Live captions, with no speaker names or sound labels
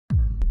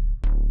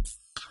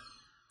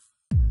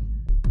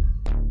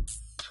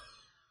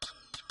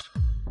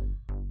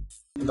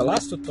In the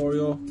last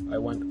tutorial, I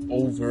went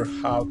over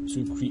how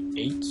to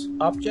create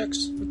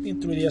objects within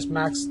 3ds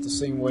Max the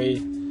same way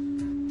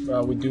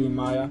we do in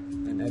Maya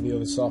and any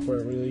other software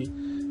really.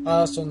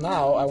 So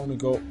now I want to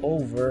go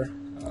over,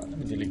 let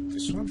me delete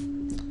this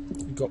one,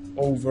 go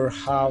over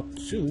how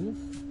to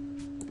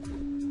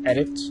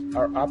edit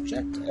our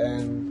object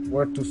and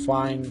where to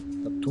find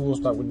the tools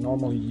that we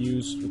normally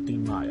use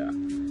within Maya.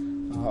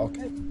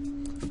 Okay.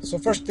 So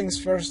first things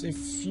first,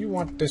 if you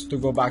want this to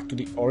go back to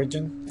the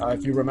origin,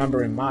 if you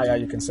remember in Maya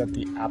you can set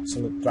the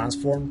absolute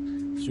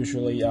transform. It's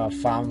usually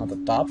found at the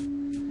top.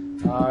 In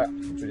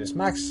 3ds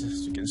Max,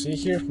 as you can see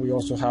here, we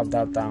also have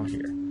that down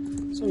here.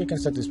 So we can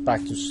set this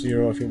back to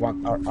 0 if you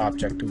want our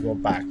object to go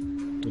back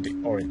to the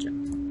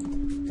origin.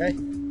 Okay,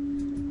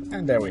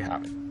 and there we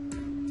have it.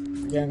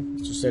 Again,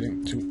 just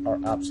setting to our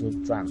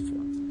absolute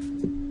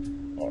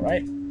transform.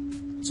 Alright,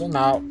 so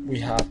now we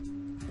have,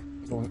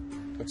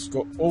 let's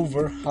go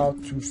over how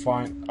to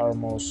find our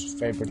most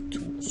favorite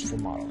tools for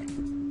modeling.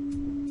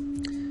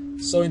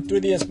 So in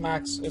 3ds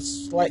Max,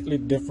 it's slightly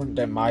different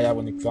than Maya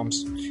when it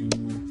comes to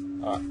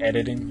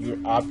editing your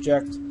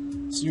object.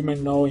 So you may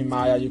know in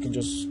Maya you can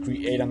just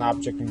create an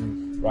object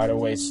and right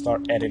away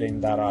start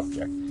editing that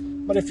object.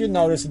 But if you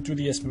notice in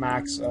 3ds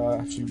Max,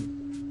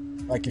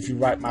 if you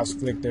right mouse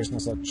click, there's no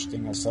such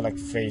thing as select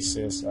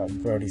faces,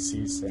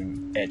 vertices, and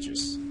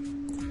edges.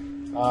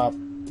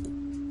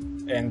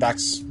 And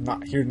that's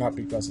not here, not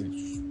because it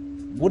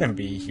wouldn't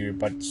be here,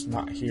 but it's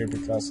not here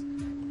because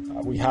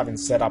we haven't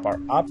set up our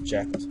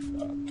object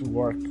to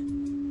work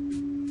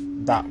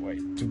that way,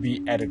 to be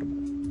editable.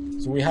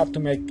 So we have to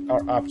make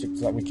our object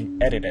so that we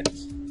can edit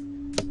it.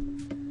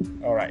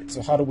 Alright,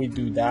 so how do we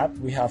do that?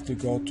 We have to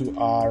go to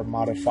our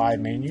modify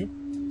menu.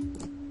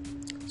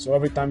 So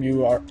every time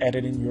you are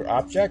editing your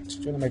object,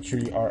 you want to make sure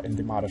you are in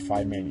the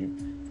modify menu.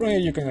 From here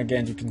you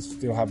can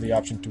still have the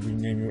option to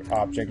rename your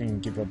object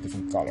and give it a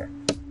different color.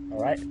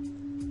 Alright,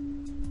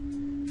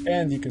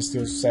 and you can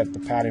still set the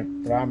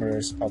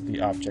parameters of the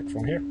object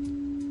from here.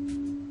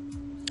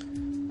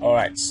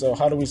 Alright, so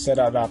how do we set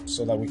that up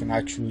so that we can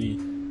actually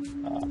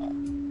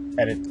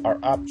edit our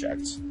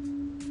objects?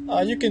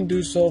 You can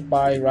do so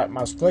by right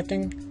mouse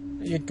clicking.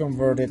 You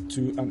convert it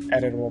to an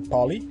editable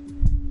poly.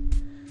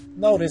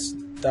 Notice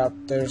that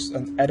there's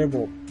an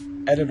editable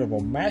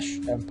mesh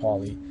and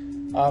poly.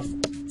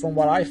 From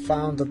what I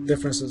found, the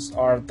differences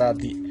are that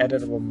the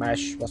editable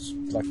mesh was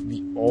like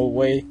the old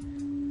way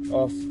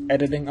of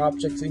editing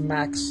objects in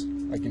Max.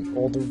 Like in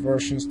older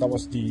versions, that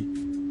was the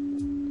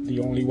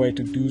only way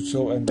to do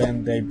so, and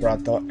then they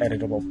brought the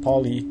editable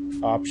poly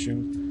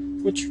option,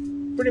 which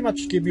pretty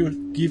much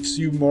gives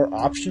you more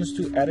options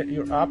to edit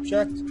your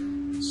object.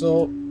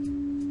 So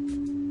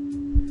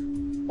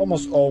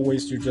almost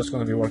always you're just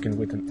going to be working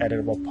with an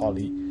editable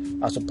poly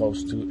as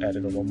opposed to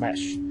editable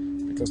mesh,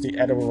 because the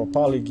editable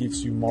poly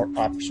gives you more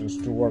options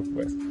to work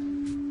with.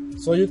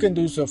 So you can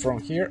do so from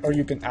here, or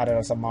you can add it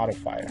as a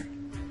modifier.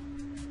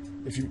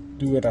 If you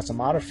do it as a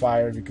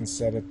modifier, you can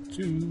set it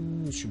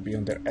to, it should be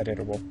under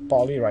editable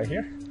poly right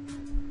here.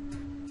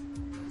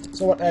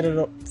 So what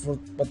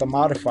the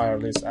modifier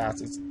list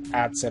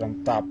adds it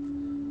on top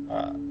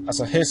as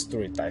a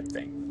history type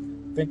thing.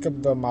 Think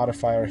of the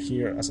modifier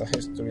here as a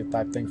history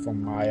type thing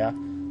from Maya.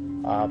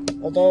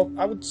 Although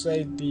I would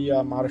say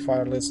the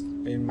modifier list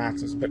in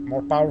Max is a bit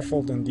more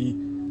powerful than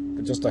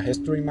just the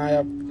history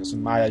Maya, because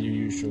in Maya you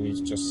usually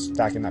just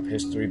stacking up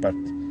history, but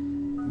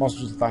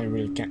most of the time you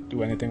really can't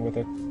do anything with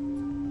it.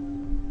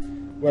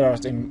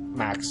 Whereas in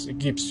Max it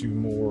gives you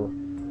more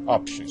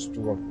options to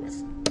work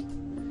with.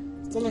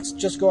 So let's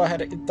just go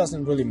ahead. It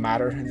doesn't really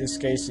matter in this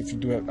case if you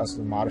do it as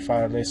the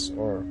modifier list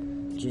or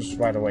just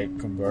right away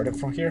convert it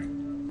from here.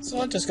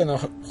 So I'm just gonna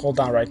hold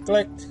down right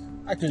click.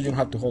 Actually, you don't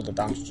have to hold it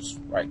down, just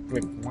right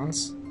click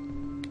once.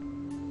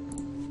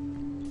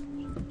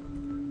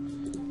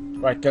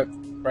 Right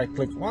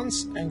click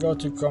once and go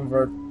to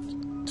convert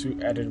to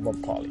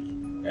editable poly.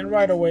 And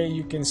right away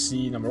you can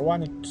see, number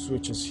one, it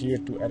switches here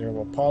to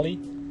editable poly.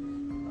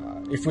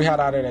 If we had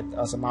added it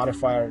as a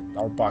modifier,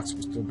 our box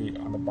would still be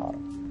on the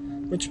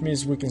bottom, which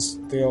means we can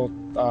still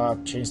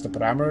change the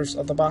parameters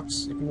of the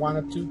box if we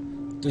wanted to.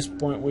 At this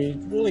point we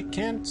really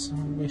can't.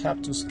 We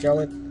have to scale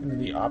it in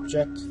the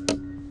object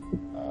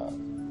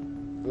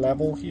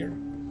level here.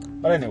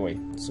 But anyway,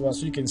 so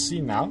as you can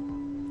see now,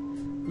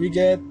 we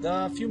get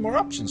a few more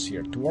options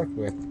here to work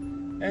with,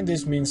 and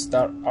this means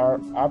that our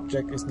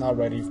object is now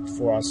ready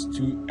for us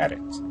to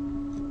edit,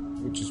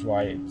 which is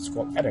why it's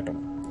called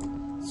editable.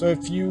 So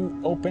if you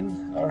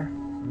open our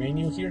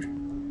menu here,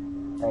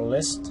 our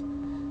list,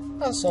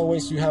 as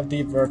always you have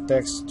the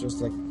vertex,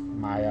 just like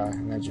Maya,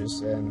 and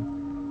edges and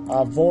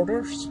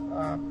borders.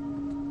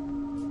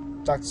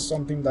 That's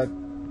something that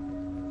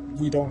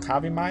we don't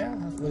have in Maya,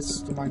 at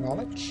least to my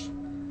knowledge.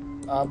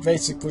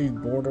 Basically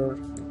border,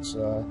 it's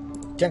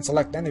can't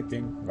select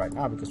anything right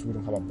now because we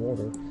don't have a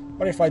border,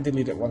 but if I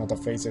deleted one of the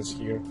faces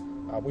here,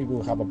 we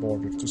will have a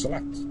border to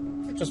select.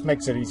 It just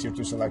makes it easier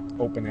to select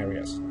open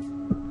areas.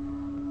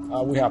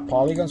 We have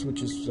polygons,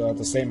 which is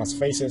the same as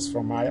faces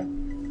from Maya.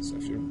 So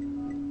if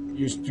you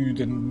used to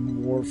the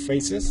more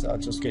faces,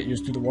 just get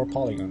used to the more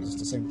polygons. It's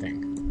the same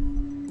thing.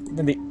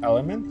 Then the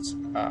element,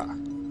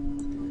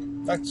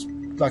 that's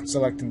like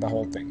selecting the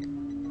whole thing,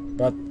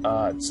 but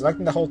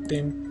selecting the whole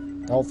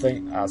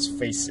thing as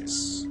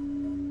faces.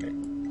 Okay.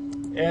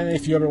 And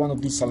if you ever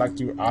want to deselect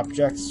your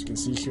objects, you can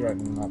see here I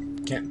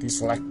can't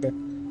deselect it.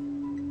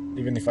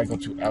 Even if I go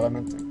to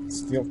element, I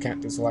still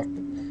can't deselect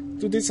it.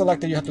 To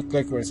deselect it, you have to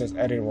click where it says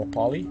editable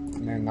poly,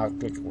 and then now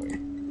click away.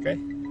 Okay.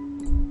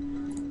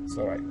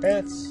 So right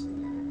there,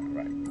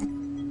 right.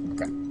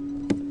 Okay.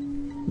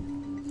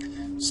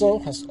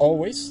 So as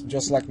always,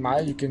 just like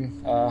Maya, you can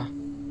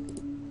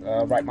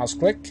right mouse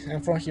click,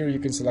 and from here you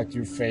can select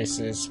your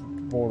faces,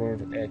 border,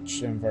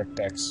 edge, and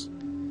vertex.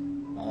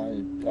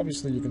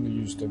 Obviously, you can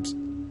use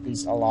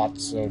these a lot,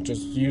 so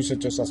just use it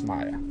just as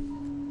Maya.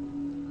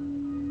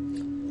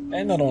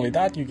 And not only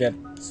that, you get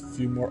a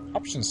few more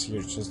options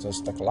here, just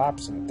as the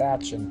collapse and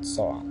attach and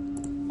so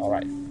on.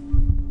 Alright.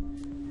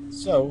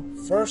 So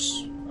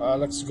first,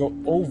 let's go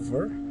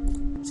over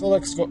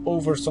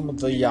some of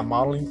the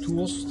modeling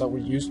tools that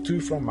we used to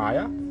from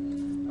Maya.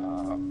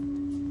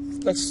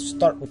 Let's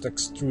start with the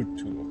extrude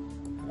tool,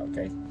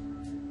 okay?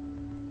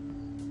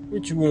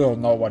 Which we all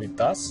know what it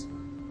does.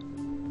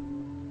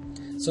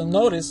 So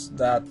notice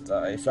that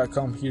if I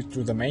come here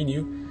to the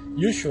menu,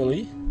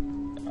 usually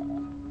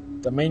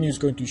the menu is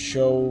going to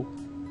show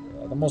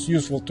the most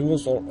useful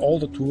tools, or all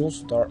the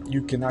tools that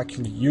you can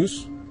actually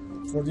use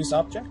for this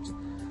object.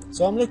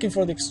 So I'm looking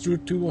for the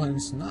extrude tool and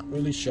it's not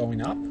really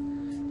showing up.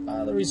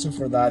 The reason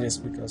for that is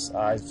because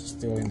I'm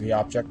still in the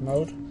object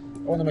mode. I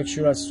want to make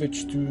sure I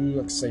switch to,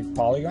 let's say,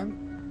 polygon.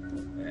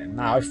 And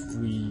now if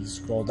we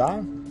scroll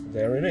down,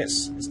 there it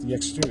is. It's the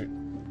extrude.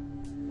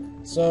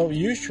 So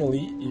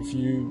usually,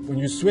 when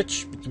you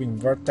switch between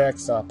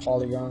vertex,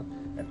 polygon,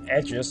 and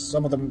edges,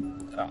 some of the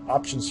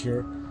options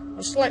here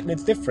are slightly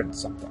different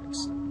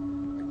sometimes.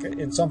 Okay,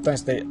 and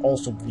sometimes they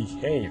also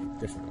behave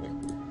differently.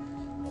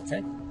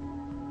 Okay.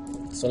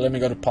 So let me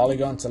go to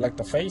polygon, select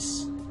the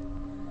face,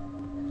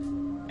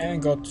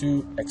 and go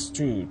to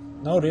extrude.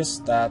 Notice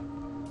that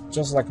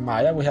just like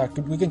Maya, we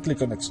can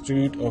click on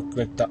extrude or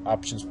click the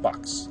options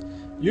box.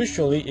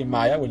 Usually in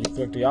Maya, when you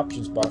click the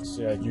options box,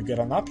 you get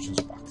an options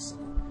box.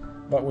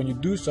 But when you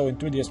do so in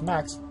 3ds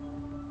Max,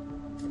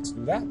 let's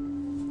do that.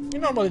 You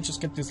normally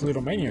just get this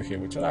little menu here,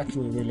 which I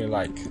actually really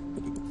like.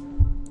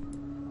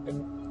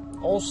 And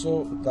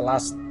also the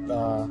last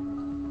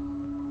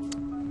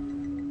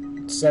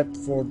set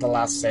for the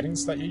last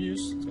settings that you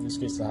use. So in this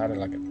case, I had it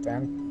like a 10,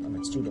 an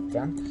extrude of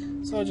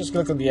 10. So just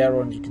click on the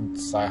arrow and you can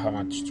decide how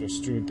much to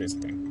extrude this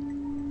thing.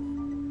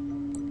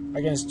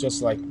 Again, it's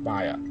just like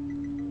Maya.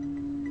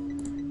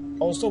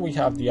 Also, we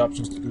have the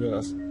options to do it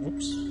as,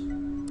 whoops.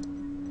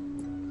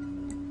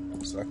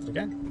 Select it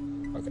again.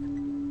 Okay.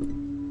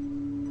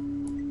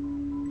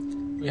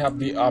 We have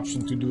the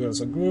option to do it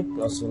as a group,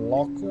 as a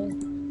local,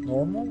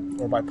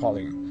 normal, or by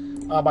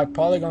polygon. By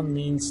polygon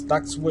means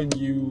that's when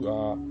you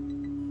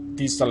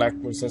deselect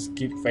where it says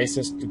keep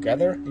faces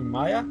together in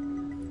Maya.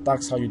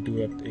 That's how you do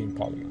it in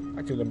polygon.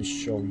 Actually, let me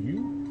show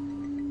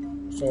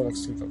you. So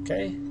let's click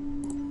OK.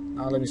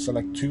 Now let me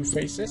select 2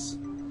 faces.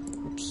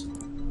 Oops.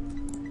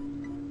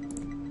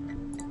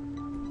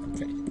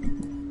 Okay.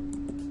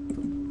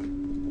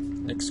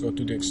 Next, go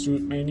to the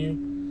extrude menu,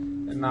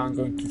 and now I'm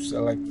going to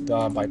select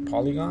by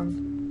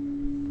polygon.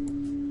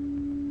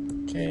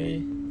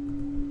 Okay.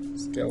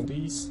 Scale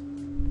these.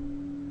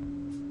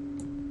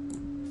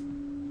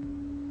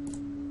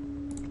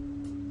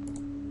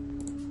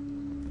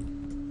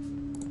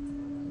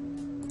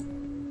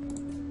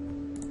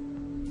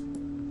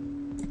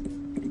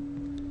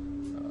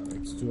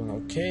 Let's do an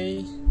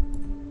OK.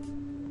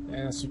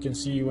 And as you can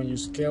see, when you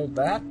scale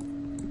that,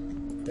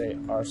 they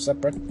are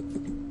separate.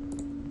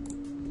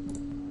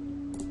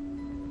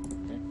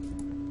 Okay.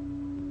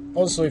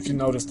 Also, if you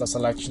notice the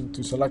selection,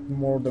 to select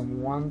more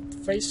than one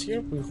face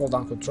here, we hold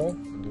down Control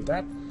and do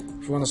that.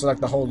 If you want to select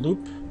the whole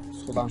loop,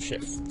 hold down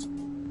Shift.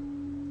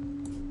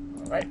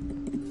 Alright.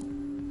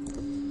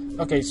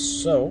 Okay,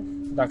 so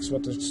that's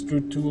what the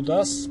extrude tool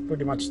does.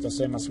 Pretty much the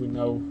same as we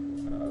know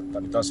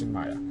that it does in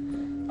Maya.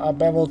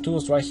 Bevel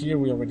tools right here,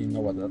 we already know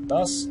what that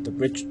does. The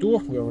bridge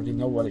tool, we already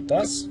know what it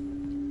does.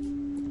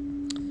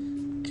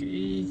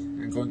 Okay,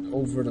 and going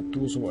over the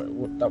tools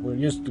that we're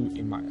used to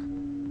in Maya.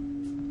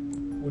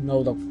 We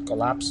know the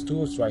collapse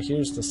tools right here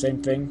is the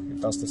same thing,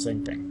 it does the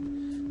same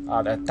thing.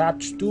 The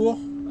attach tool,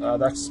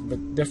 that's a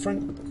bit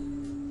different.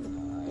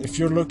 If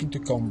you're looking to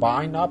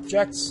combine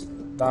objects,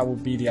 that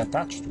would be the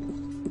attach tool.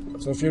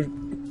 So if you're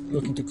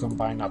looking to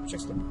combine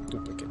objects, let me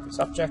duplicate this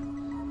object.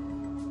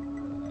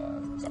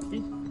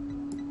 Copy.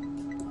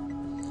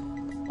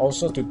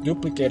 Also, to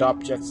duplicate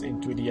objects in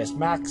 3ds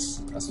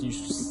Max, as you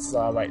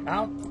saw right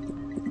now,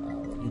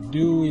 what you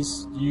do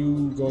is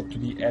you go to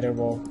the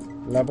editable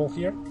level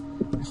here,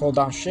 hold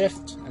down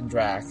Shift and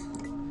drag,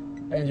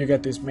 and you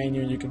get this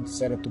menu. You can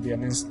set it to be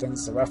an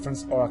instance, a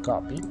reference, or a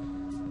copy.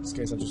 In this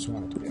case, I just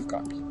want it to be a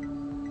copy.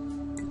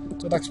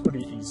 So that's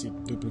pretty easy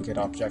to duplicate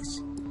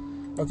objects.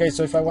 Okay,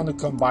 so if I want to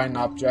combine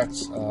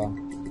objects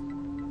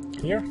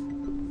here,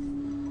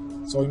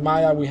 So in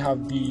Maya we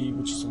have the,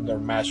 which is under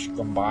Mesh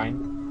Combine.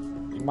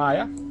 In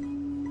Maya,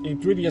 in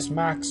 3ds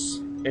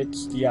Max,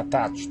 it's the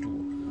Attach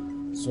tool.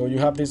 So you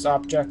have this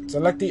object,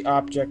 select the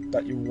object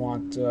that you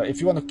want. If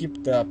you want to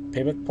keep the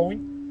pivot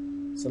point,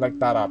 select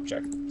that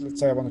object. Let's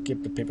say I want to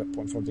keep the pivot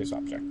point for this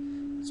object.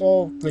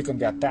 So click on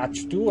the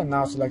Attach tool and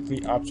now select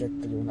the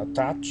object that you want to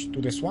attach to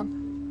this one.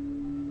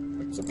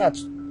 Let's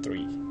attach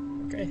 3,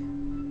 okay?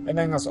 And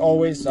then as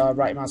always,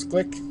 right mouse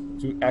click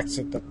to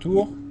exit the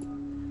tool.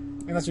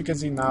 And as you can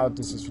see now,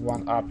 this is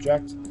one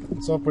object,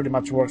 so it pretty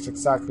much works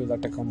exactly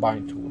like the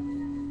combine tool.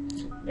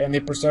 And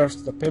it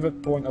preserves the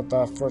pivot point of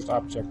the first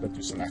object that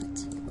you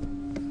select.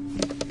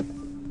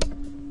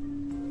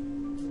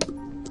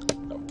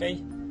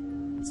 Okay,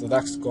 so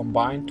that's the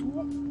combine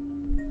tool.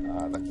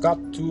 The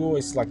cut tool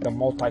is like the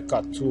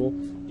multi-cut tool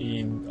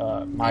in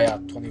Maya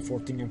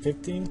 2014 and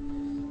 15.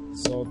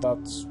 So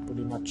that's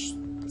pretty much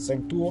the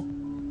same tool.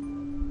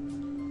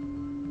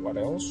 What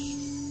else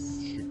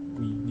should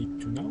we need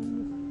to know?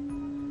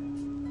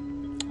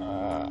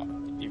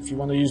 If you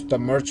want to use the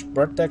merge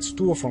vertex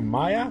tool from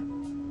Maya,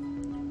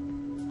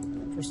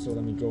 first of all,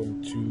 let me go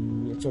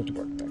into, let's go to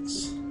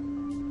vertex.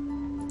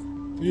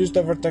 To use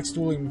the vertex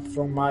tool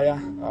from Maya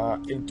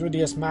in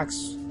 3ds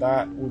Max,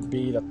 that would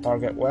be the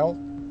target well.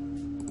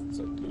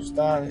 So to use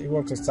that, it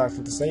works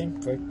exactly the same.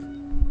 Click,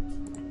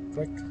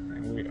 click,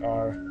 and we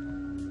are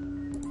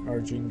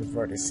merging the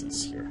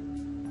vertices here.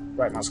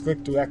 Right mouse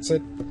click to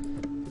exit.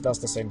 It does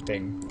the same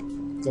thing.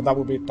 So that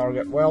would be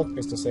target well.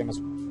 It's the same as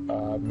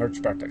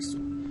merge vertex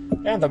tool.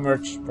 And the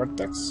merge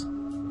vertex,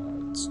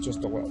 it's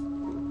just a well,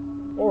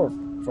 or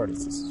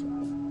vertices as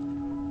well.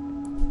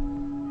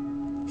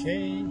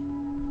 Okay,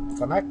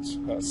 connect,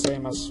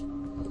 same as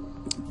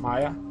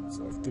Maya.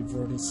 Select the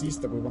vertices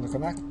that we want to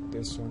connect,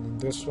 this one and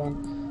this one.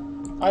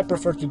 I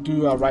prefer to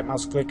do a right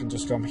mouse click and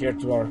just come here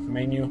to our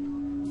menu,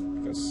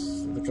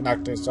 because the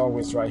connector is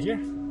always right here,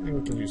 and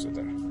we can use it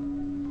there.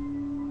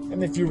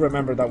 And if you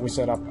remember that we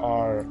set up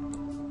our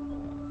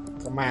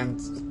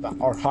commands,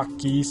 our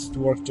hotkeys to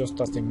work just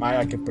as in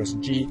Maya, I can press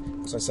G,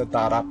 so I set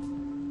that up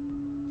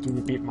to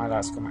repeat my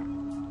last command.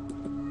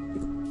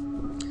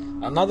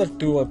 Another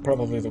tool,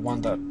 probably the one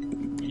that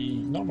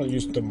we normally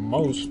use the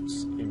most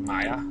in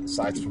Maya,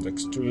 aside from the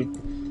extrude,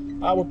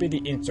 would be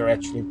the insert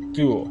edge loop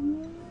tool.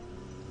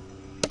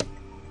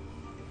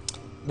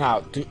 Now,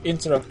 to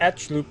insert an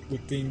edge loop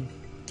within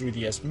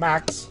 3ds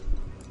Max,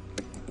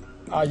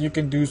 you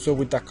can do so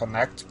with the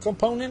connect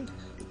component.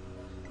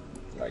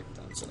 Like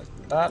that, select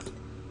that,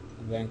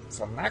 and then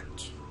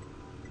connect.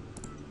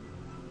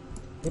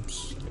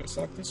 Oops, did I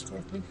select this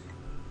correctly?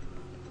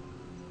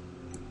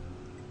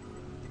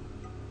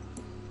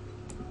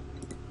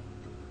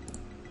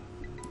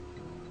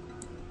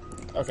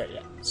 Okay,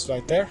 yeah, it's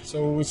right there.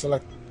 So we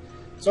select,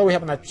 so we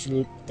have an edge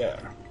loop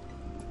there.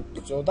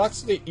 So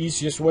that's the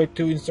easiest way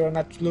to insert an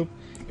edge loop.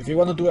 If you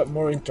want to do it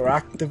more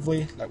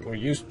interactively, like we're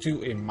used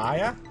to in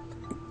Maya,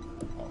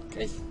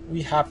 okay,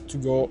 we have to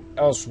go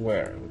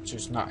elsewhere, which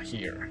is not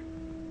here.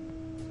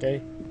 Okay,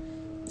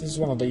 this is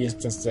one of the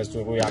instances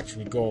where we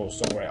actually go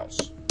somewhere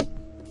else.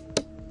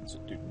 So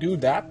to do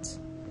that,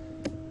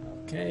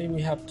 okay,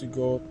 we have to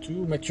go to,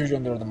 make sure you're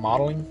under the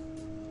modeling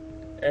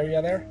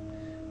area there,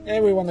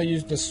 and we want to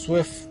use the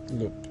Swift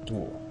Loop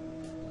tool.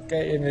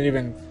 Okay, and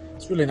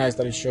it's really nice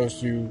that it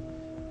shows you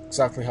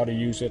exactly how to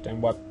use it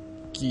and what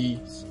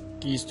keys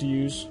to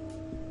use.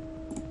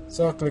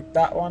 So click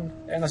that one,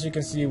 and as you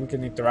can see, we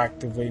can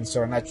interactively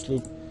insert an edge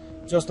loop,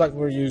 just like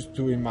we're used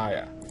to in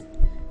Maya.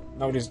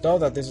 Notice though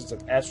that this is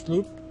an edge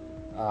loop.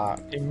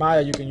 In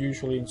Maya, you can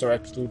usually insert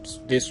edge loops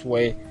this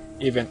way,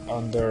 even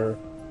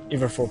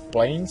for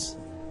planes.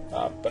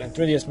 But in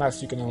 3ds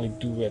Max, you can only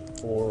do it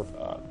for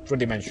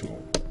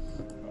 3-dimensional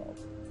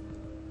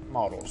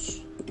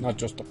models, not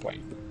just a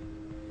plane.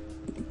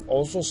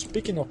 Also,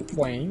 speaking of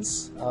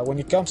planes, when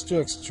it comes to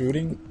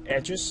extruding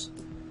edges,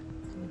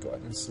 let me go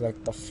ahead and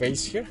select the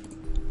face here,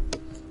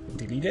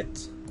 delete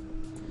it.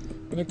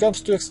 When it comes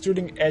to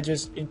extruding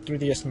edges in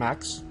 3ds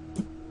Max,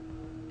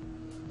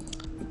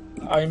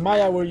 in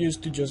Maya we're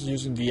used to just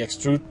using the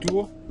extrude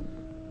tool.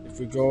 If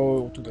we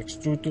go to the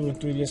extrude tool in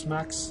 3ds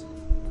Max,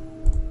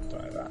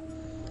 try that.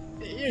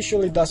 It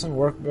usually doesn't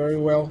work very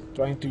well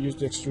trying to use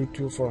the extrude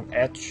tool for an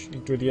edge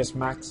in 3ds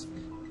Max,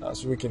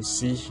 as we can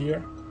see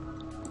here.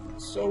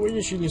 So we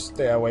usually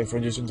stay away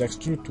from using the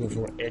extrude tool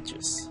for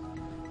edges.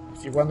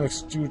 If you want to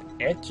extrude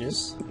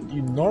edges,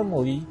 you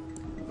normally,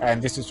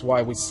 and this is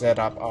why we set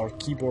up our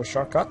keyboard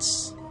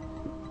shortcuts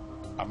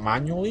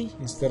manually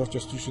instead of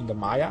just using the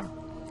Maya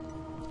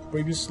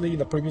previously,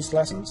 the previous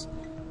lessons,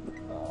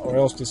 or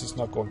else this is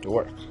not going to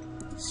work.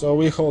 So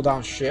we hold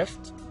down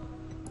Shift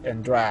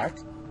and drag,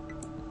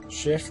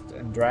 Shift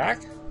and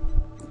drag,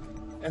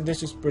 and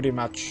this is pretty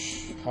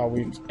much how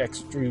we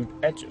extrude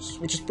edges,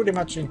 which is pretty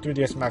much in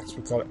 3ds Max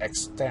we call it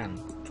extend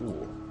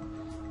tool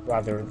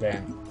rather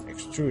than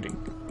extruding,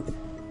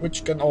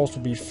 which can also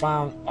be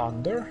found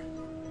under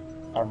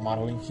our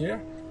modeling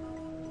here.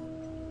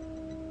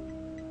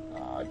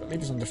 I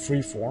believe it's on the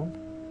freeform,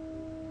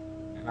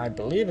 and I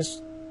believe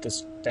it's the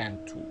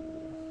stand tool.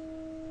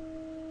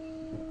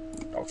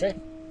 Okay,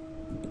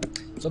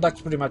 so that's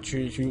pretty much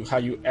how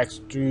you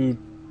extrude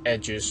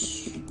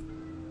edges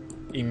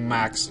in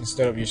Max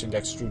instead of using the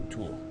extrude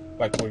tool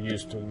like we're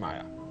used to in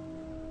Maya.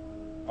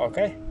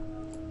 Okay,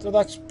 so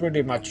that's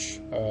pretty much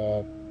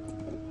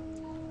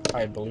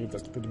I believe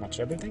that's pretty much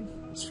everything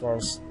as far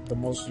as the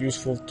most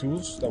useful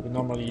tools that we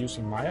normally use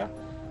in Maya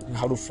and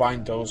how to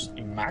find those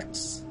in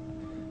Max.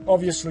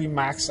 Obviously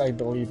Max, I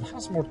believe,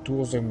 has more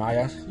tools than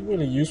Maya,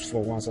 really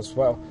useful ones as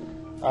well.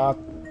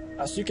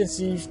 As you can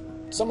see,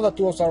 some of the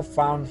tools are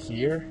found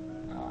here,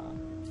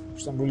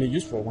 some really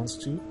useful ones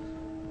too.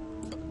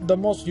 The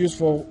most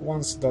useful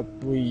ones that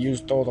we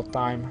used all the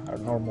time are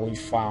normally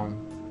found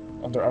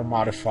under our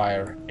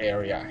modifier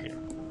area here.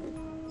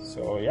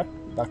 So yep,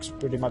 that's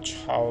pretty much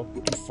how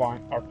to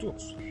find our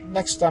tools.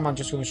 Next time I'm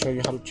just going to show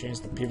you how to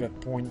change the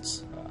pivot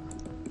points,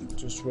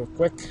 just real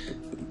quick.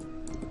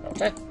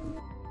 Okay.